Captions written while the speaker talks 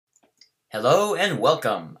Hello and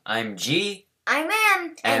welcome. I'm G. I'm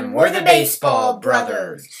M. And we're the Baseball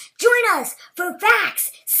Brothers. Join us for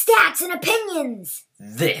facts, stats, and opinions.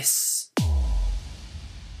 This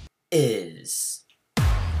is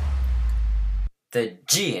the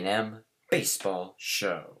G&M Baseball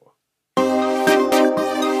Show.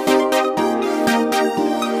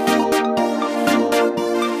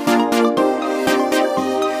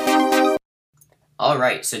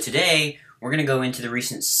 Alright, so today we're going to go into the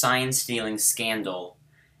recent sign-stealing scandal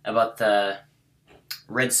about the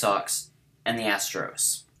Red Sox and the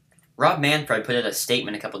Astros. Rob Manfred put out a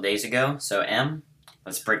statement a couple days ago, so M,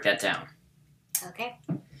 let's break that down. Okay.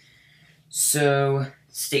 So,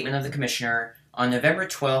 statement of the commissioner. On November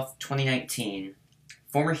 12th, 2019,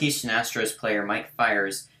 former Houston Astros player Mike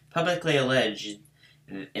Fiers publicly alleged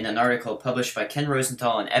in an article published by Ken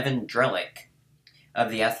Rosenthal and Evan Drellich of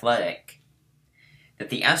The Athletic that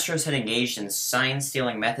the Astros had engaged in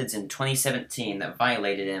sign-stealing methods in 2017 that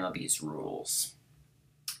violated MLB's rules.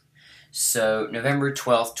 So, November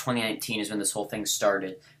 12th, 2019 is when this whole thing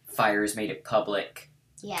started. Fiers made it public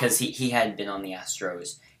because he had been on the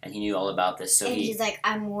Astros and he knew all about this. So he's like,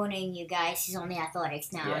 I'm warning you guys. He's on the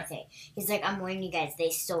Athletics now, I think. He's like, I'm warning you guys. They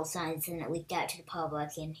stole signs and it leaked out to the public,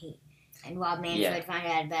 and Rob Manfred found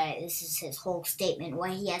out about it. This is his whole statement, what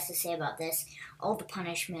he has to say about this, all the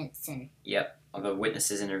punishments and... Yep, all the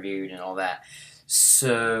witnesses interviewed and all that.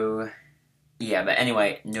 So, yeah, but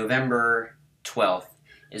anyway, November 12th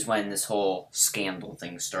is when this whole scandal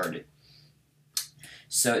thing started.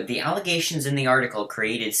 So, the allegations in the article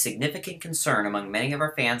created significant concern among many of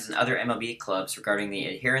our fans and other MLB clubs regarding the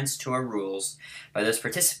adherence to our rules by those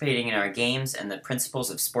participating in our games and the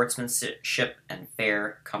principles of sportsmanship and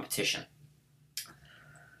fair competition.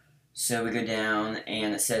 So we go down,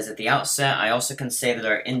 and it says, at the outset, I also can say that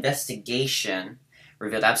our investigation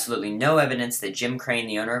revealed absolutely no evidence that Jim Crane,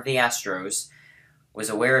 the owner of the Astros, was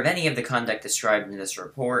aware of any of the conduct described in this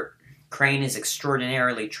report. Crane is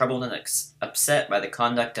extraordinarily troubled and upset by the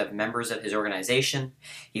conduct of members of his organization.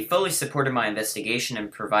 He fully supported my investigation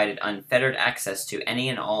and provided unfettered access to any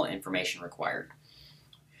and all information required.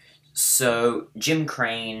 So, Jim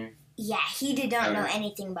Crane... Yeah, he did not know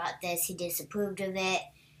anything about this. He disapproved of it.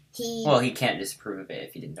 Well, he can't disapprove of it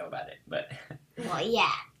if he didn't know about it, but... Well,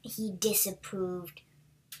 yeah, he disapproved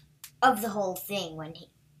of the whole thing when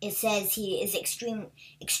it says he is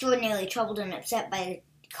extraordinarily troubled and upset by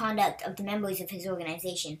the conduct of the members of his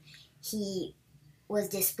organization. He was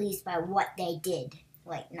displeased by what they did,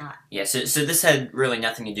 not... Yeah, so this had really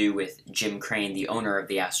nothing to do with Jim Crane, the owner of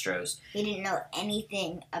the Astros. He didn't know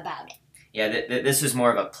anything about it. Yeah, this was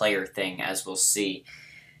more of a player thing, as we'll see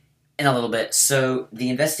in a little bit. So, the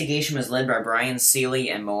investigation was led by Brian Seeley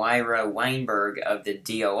and Moira Weinberg of the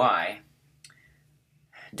DOI,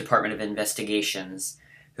 Department of Investigations,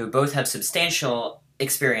 who both have substantial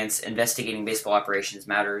experience investigating baseball operations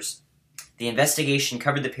matters. The investigation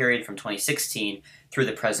covered the period from 2016 through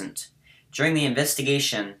the present. During the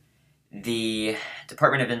investigation, the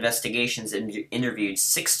Department of Investigations interviewed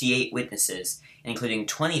 68 witnesses, including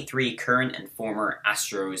 23 current and former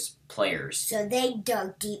Astros players. So they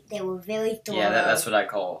dug deep. They were very thorough. Yeah, that's what I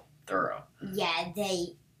call thorough. Yeah,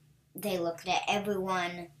 they looked at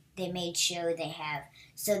everyone. They made sure they have.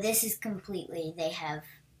 So this is completely, they have...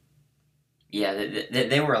 Yeah,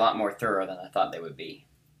 they were a lot more thorough than I thought they would be.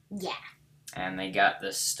 Yeah. And they got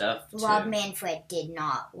this stuff, too. Rob Manfred did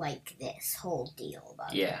not like this whole deal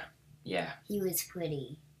about it. Yeah. He was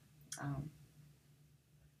pretty,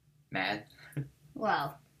 Mad?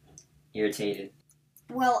 Well... Irritated?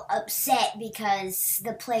 Well, upset because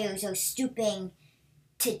the players are stooping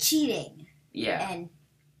to cheating. Yeah. And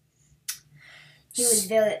he was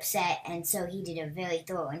very upset, and so he did a very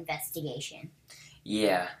thorough investigation.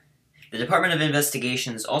 Yeah. The Department of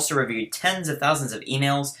Investigations also reviewed tens of thousands of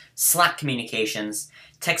emails, Slack communications,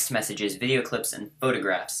 text messages, video clips, and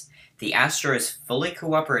photographs. The Astros fully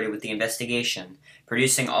cooperated with the investigation,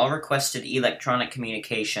 producing all requested electronic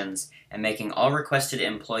communications and making all requested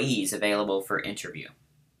employees available for interview.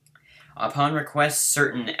 Upon request,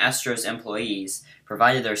 certain Astros employees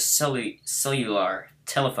provided their cellular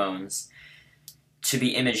telephones to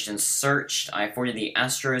be imaged and searched. I afforded the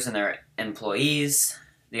Astros and their employees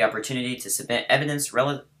the opportunity to submit evidence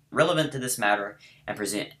relevant to this matter and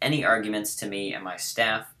present any arguments to me and my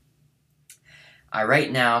staff. I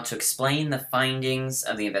write now to explain the findings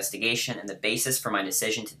of the investigation and the basis for my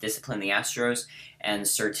decision to discipline the Astros and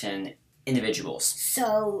certain individuals.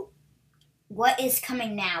 So, what is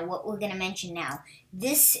coming now, what we're going to mention now,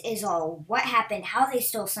 this is all what happened, how they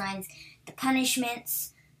stole signs, the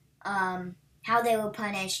punishments, how they were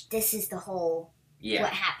punished. This is the whole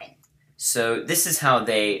what happened. So this is how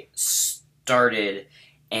they started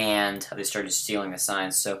and how they started stealing the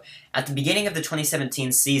signs. So, at the beginning of the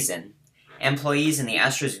 2017 season, employees in the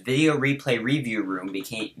Astros video replay review room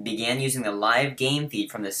began using the live game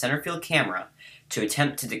feed from the center field camera to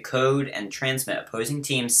attempt to decode and transmit opposing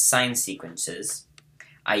teams' sign sequences,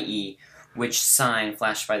 i.e., which sign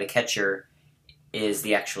flashed by the catcher is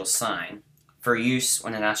the actual sign, for use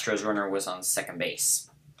when an Astros runner was on second base.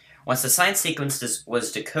 Once the sign sequence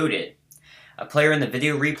was decoded, a player in the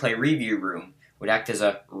video replay review room would act as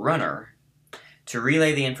a runner to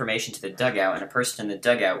relay the information to the dugout, and a person in the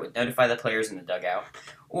dugout would notify the players in the dugout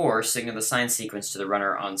or signal the sign sequence to the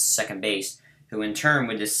runner on second base, who in turn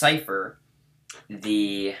would decipher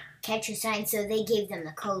the catcher sign. So they gave them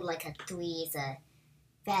the code, like a 3 is a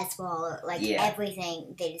fastball,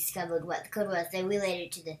 everything. They discovered what the code was. They relayed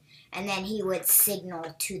it to the, and then he would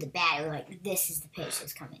signal to the batter, like, this is the pitch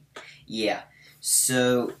that's coming. Yeah.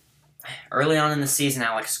 So early on in the season,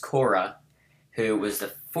 Alex Cora, who was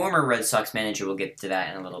the former Red Sox manager, we'll get to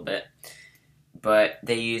that in a little bit, but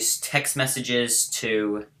they used text messages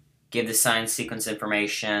to give the sign sequence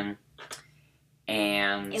information,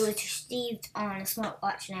 and it was received on a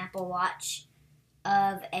smartwatch, an Apple Watch,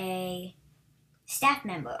 of a staff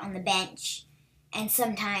member on the bench, and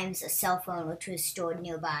sometimes a cell phone, which was stored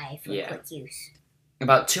nearby for quick use.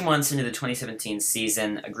 About 2 months into the 2017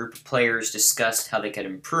 season, a group of players discussed how they could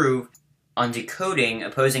improve on decoding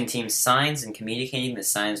opposing teams' signs and communicating the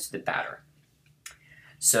signs to the batter.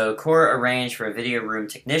 So Cora arranged for a video room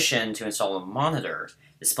technician to install a monitor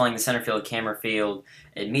displaying the center field camera field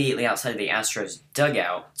immediately outside of the Astros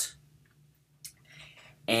dugout.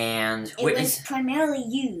 And it was primarily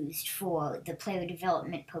used for the player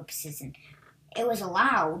development purposes, and it was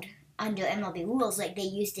allowed under MLB rules. Like, they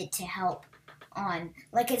used it to help on,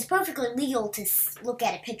 like, it's perfectly legal to look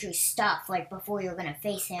at a pitcher's stuff, like, before you're going to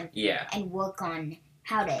face him, and work on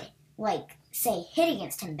how to, like, say, hit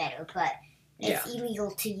against him better, but it's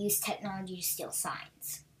illegal to use technology to steal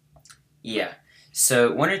signs. Yeah.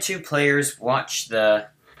 So 1 or 2 players watched the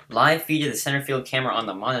live feed of the center field camera on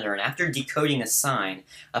the monitor, and after decoding a sign,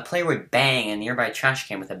 a player would bang a nearby trash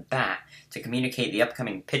can with a bat to communicate the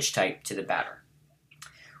upcoming pitch type to the batter.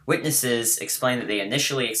 Witnesses explained that they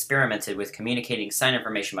initially experimented with communicating sign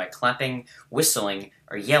information by clapping, whistling,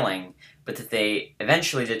 or yelling, but that they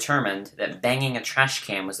eventually determined that banging a trash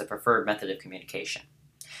can was the preferred method of communication.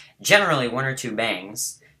 Generally, 1 or 2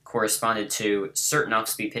 bangs corresponded to certain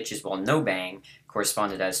off-speed pitches, while no bang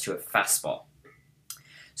corresponded as to a fastball.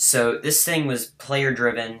 So this thing was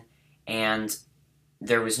player-driven, and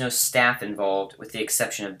there was no staff involved, with the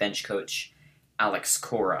exception of bench coach Alex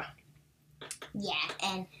Cora. Yeah,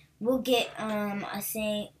 and we'll get, I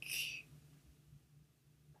think...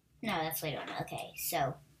 No, that's later on. Okay,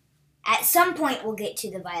 so at some point we'll get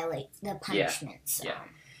to the punishments.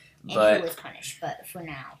 And who was punished, but for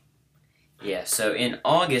now. Yeah, so in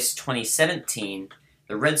August 2017,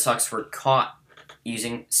 the Red Sox were caught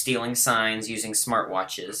stealing signs using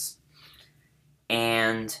smartwatches,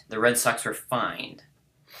 and the Red Sox were fined.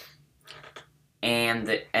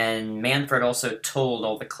 And Manfred also told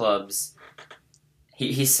all the clubs,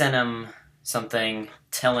 he sent them something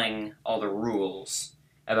telling all the rules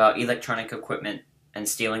about electronic equipment and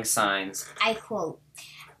stealing signs. I quote,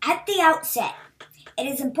 "At the outset, it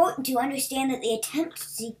is important to understand that the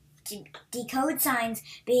attempt to decode signs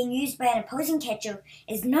being used by an opposing catcher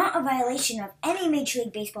is not a violation of any Major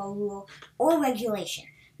League Baseball rule or regulation.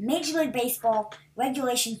 Major League Baseball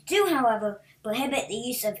regulations do, however, prohibit the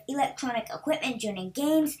use of electronic equipment during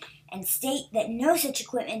games and state that no such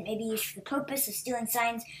equipment may be used for the purpose of stealing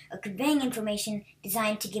signs or conveying information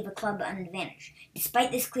designed to give a club an advantage.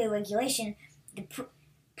 Despite this clear regulation, the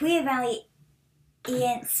pre-evaluation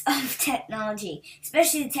of technology,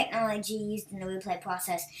 especially the technology used in the replay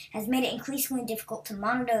process, has made it increasingly difficult to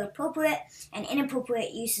monitor appropriate and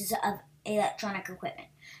inappropriate uses of electronic equipment.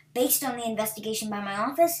 Based on the investigation by my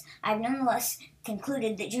office, I have nonetheless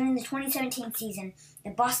concluded that during the 2017 season,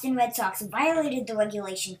 the Boston Red Sox violated the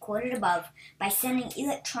regulation quoted above by sending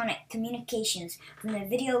electronic communications from the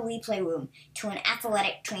video replay room to an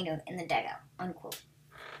athletic trainer in the dugout." Unquote.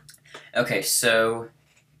 Okay, so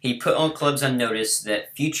he put all clubs on notice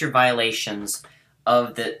that future violations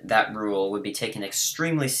of that rule would be taken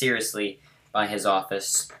extremely seriously by his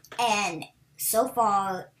office. And so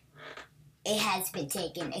far, it has been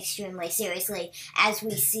taken extremely seriously, as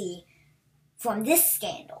we see from this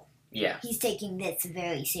scandal. Yeah. He's taking this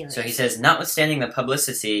very seriously. So he says, notwithstanding the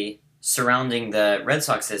publicity surrounding the Red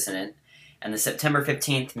Sox incident and the September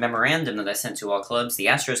 15th memorandum that I sent to all clubs, the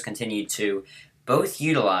Astros continued to both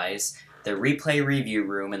utilize the replay review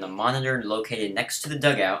room and the monitor located next to the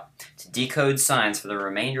dugout to decode signs for the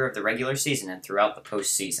remainder of the regular season and throughout the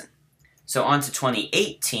postseason. So on to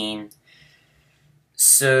 2018.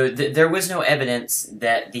 So there was no evidence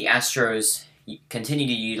that the Astros continued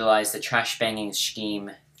to utilize the trash banging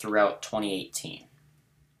scheme throughout 2018.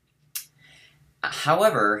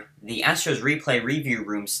 However, the Astros replay review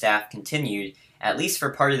room staff continued, at least for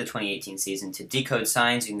part of the 2018 season, to decode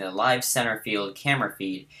signs using the live center field camera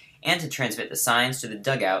feed and to transmit the signs to the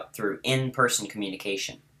dugout through in-person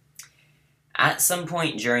communication. At some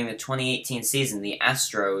point during the 2018 season, the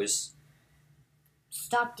Astros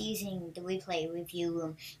stopped using the replay review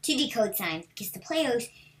room to decode signs because the players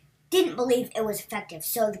didn't believe it was effective.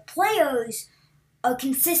 So the players are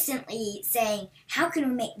consistently saying, how can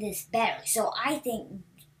we make this better? So I think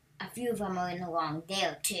a few of them are in the wrong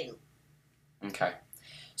there too. Okay.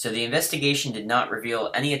 So the investigation did not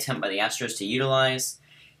reveal any attempt by the Astros to utilize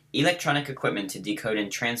electronic equipment to decode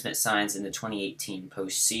and transmit signs in the 2018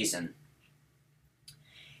 postseason.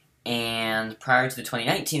 And prior to the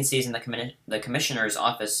 2019 season, the Commissioner's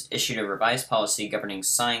Office issued a revised policy governing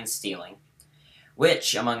sign stealing,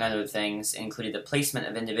 which, among other things, included the placement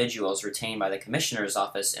of individuals retained by the Commissioner's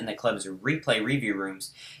Office in the club's replay review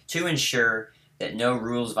rooms to ensure that no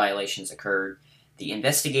rules violations occurred. The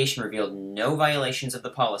investigation revealed no violations of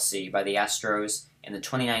the policy by the Astros in the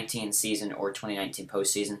 2019 season or 2019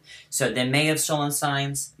 postseason. So they may have stolen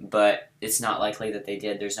signs, but it's not likely that they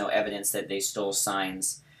did. There's no evidence that they stole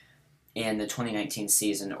signs in the 2019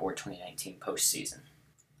 season or 2019 postseason.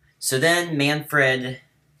 So then Manfred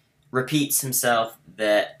repeats himself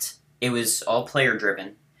that it was all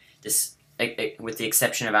player-driven, with the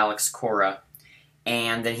exception of Alex Cora,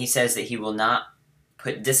 and then he says that he will not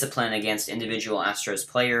put discipline against individual Astros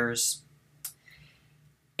players.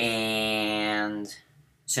 And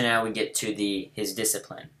so now we get to his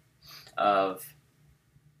discipline of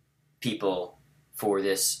people for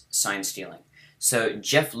this sign stealing. So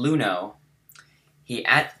Jeff Luhnow,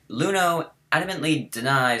 Luhnow adamantly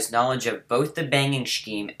denies knowledge of both the banging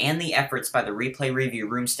scheme and the efforts by the replay review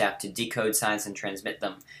room staff to decode signs and transmit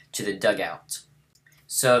them to the dugout.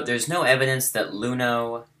 So there's no evidence that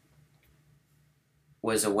Luhnow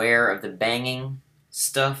was aware of the banging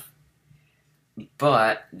stuff,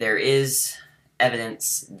 but there is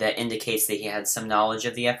evidence that indicates that he had some knowledge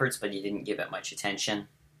of the efforts, but he didn't give it much attention.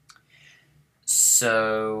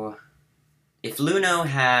 So if Luhnow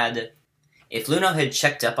had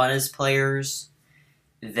checked up on his players,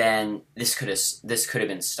 then this could have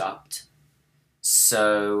been stopped.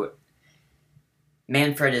 So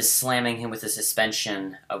Manfred is slamming him with a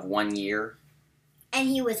suspension of 1 year. And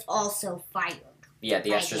he was also fired. Yeah,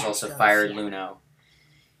 the Astros also fired Luhnow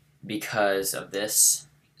because of this.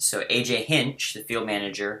 So A.J. Hinch, the field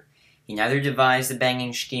manager, he neither devised the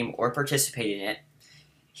banging scheme or participated in it.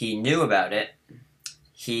 He knew about it.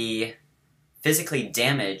 He physically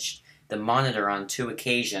damaged the monitor on 2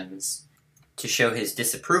 occasions to show his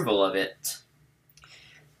disapproval of it.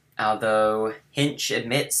 Although Hinch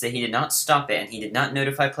admits that he did not stop it and he did not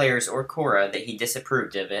notify players or Cora that he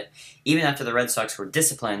disapproved of it, even after the Red Sox were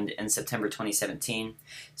disciplined in September 2017.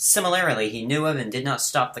 Similarly, he knew of and did not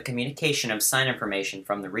stop the communication of sign information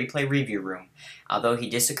from the replay review room, although he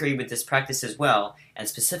disagreed with this practice as well, and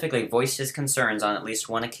specifically voiced his concerns on at least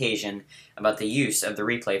one occasion about the use of the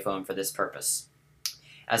replay phone for this purpose.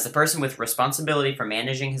 As the person with responsibility for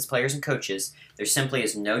managing his players and coaches, there simply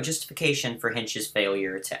is no justification for Hinch's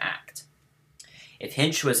failure to act. If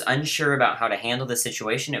Hinch was unsure about how to handle the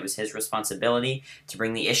situation, it was his responsibility to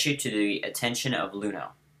bring the issue to the attention of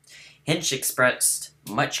Luhnow. Hinch expressed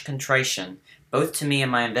much contrition, both to me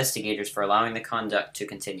and my investigators, for allowing the conduct to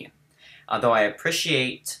continue. Although I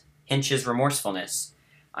appreciate Hinch's remorsefulness,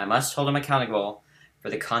 I must hold him accountable for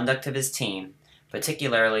the conduct of his team,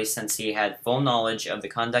 particularly since he had full knowledge of the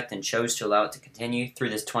conduct and chose to allow it to continue through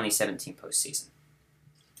this 2017 postseason.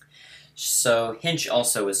 So Hinch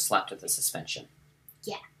also was slapped with a suspension.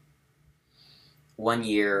 Yeah. 1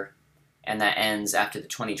 year, and that ends after the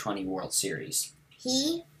 2020 World Series.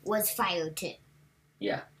 He was fired too.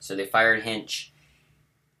 Yeah, so they fired Hinch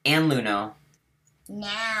and Luhnow.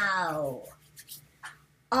 Now,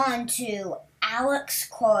 on to Alex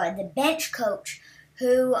Cora, the bench coach,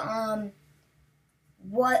 who,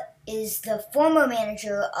 what is the former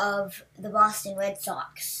manager of the Boston Red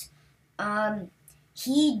Sox.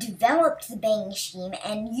 He developed the banging scheme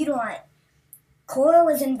and Cora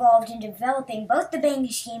was involved in developing both the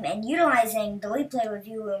banging scheme and utilizing the replay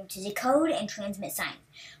review room to decode and transmit signs.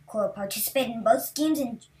 Cora participated in both schemes,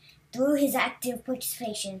 and through his active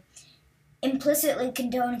participation, implicitly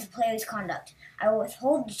condone the player's conduct. I will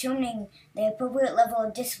withhold determining the appropriate level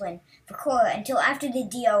of discipline for Cora until after the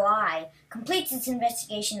DOI completes its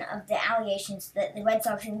investigation of the allegations that the Red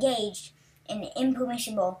Sox engaged in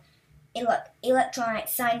impermissible electronic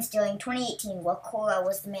sign stealing 2018 while Cora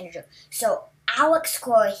was the manager. So Alex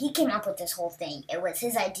Cora, he came up with this whole thing. It was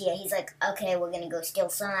his idea. He's like, okay, we're going to go steal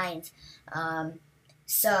signs.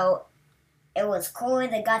 So it was Cora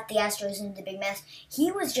that got the Astros into the big mess.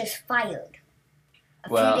 He was just fired a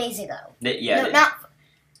few days ago.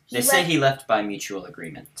 They say he left by mutual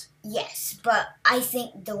agreement. Yes, but I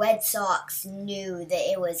think the Red Sox knew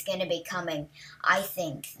that it was going to be coming. I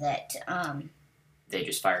think that... they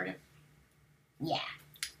just fired him. Yeah.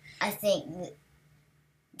 I think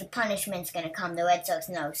the punishment's going to come. The Red Sox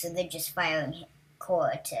know, so they're just firing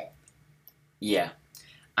Cora to... Yeah.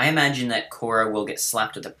 I imagine that Cora will get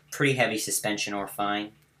slapped with a pretty heavy suspension or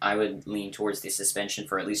fine. I would lean towards the suspension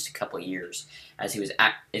for at least a couple of years, as he was...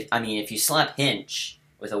 if you slap Hinch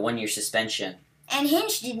with a 1-year suspension... And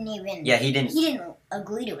Hinch didn't even... Yeah, he didn't... He didn't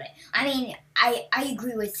agree to it. I mean, I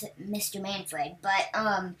agree with Mr. Manfred, but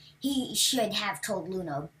he should have told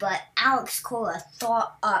Luno. But Alex Cora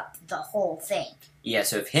thought up the whole thing. Yeah,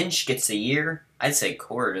 so if Hinch gets a year, I'd say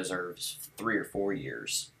Cora deserves 3 or 4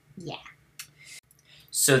 years. Yeah.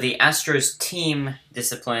 So the Astros team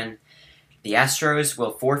discipline... The Astros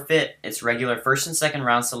will forfeit its regular first and second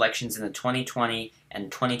round selections in the 2020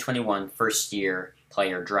 and 2021 first-year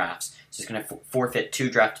player drafts. So it's going to forfeit 2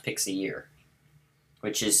 draft picks a year,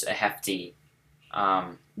 which is a hefty...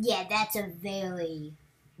 yeah, that's a very,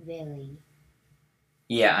 very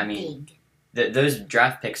yeah, I mean, those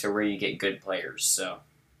draft picks are where you get good players, so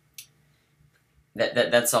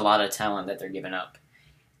that's a lot of talent that they're giving up.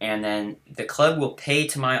 And then the club will pay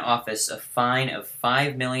to my office a fine of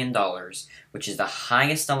 $5 million, which is the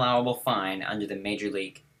highest allowable fine under the Major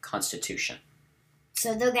League Constitution.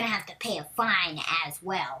 So they're going to have to pay a fine as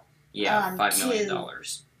well. Yeah, $5 million.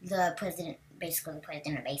 The president, basically the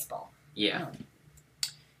president of baseball. Yeah.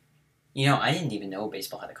 You know, I didn't even know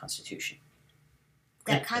baseball had a constitution. It's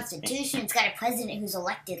got a constitution. It's got a president who's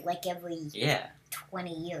elected like every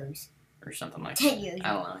 20 years. Or something like 10 years.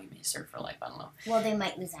 I don't know. He may serve for life. I don't know. Well, they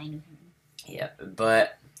might resign him. Yeah,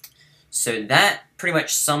 but... So that pretty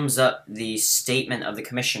much sums up the statement of the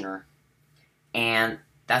commissioner. And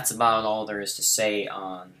that's about all there is to say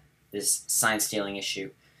on this sign stealing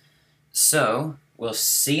issue. So, we'll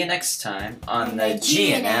see you next time on the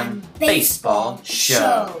G&M Baseball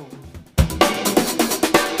Show.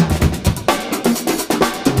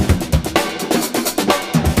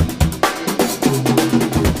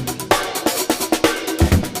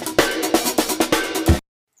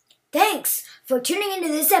 Thanks for tuning into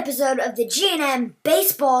this episode of the G&M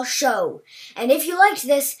Baseball Show. And if you liked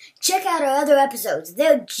this, check out our other episodes.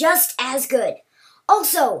 They're just as good.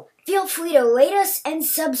 Also, feel free to rate us and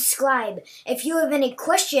subscribe. If you have any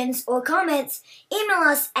questions or comments, email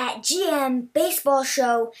us at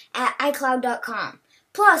gmbaseballshow@icloud.com.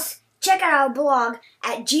 Plus, check out our blog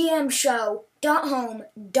at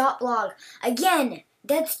gmshow.home.blog. Again,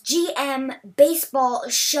 that's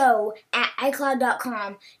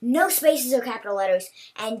gmbaseballshow@icloud.com. No spaces or capital letters.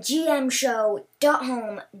 And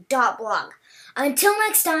gmshow.home.blog. Until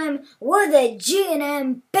next time, we're the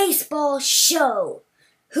G&M Baseball Show.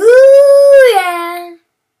 Hoo-yeah!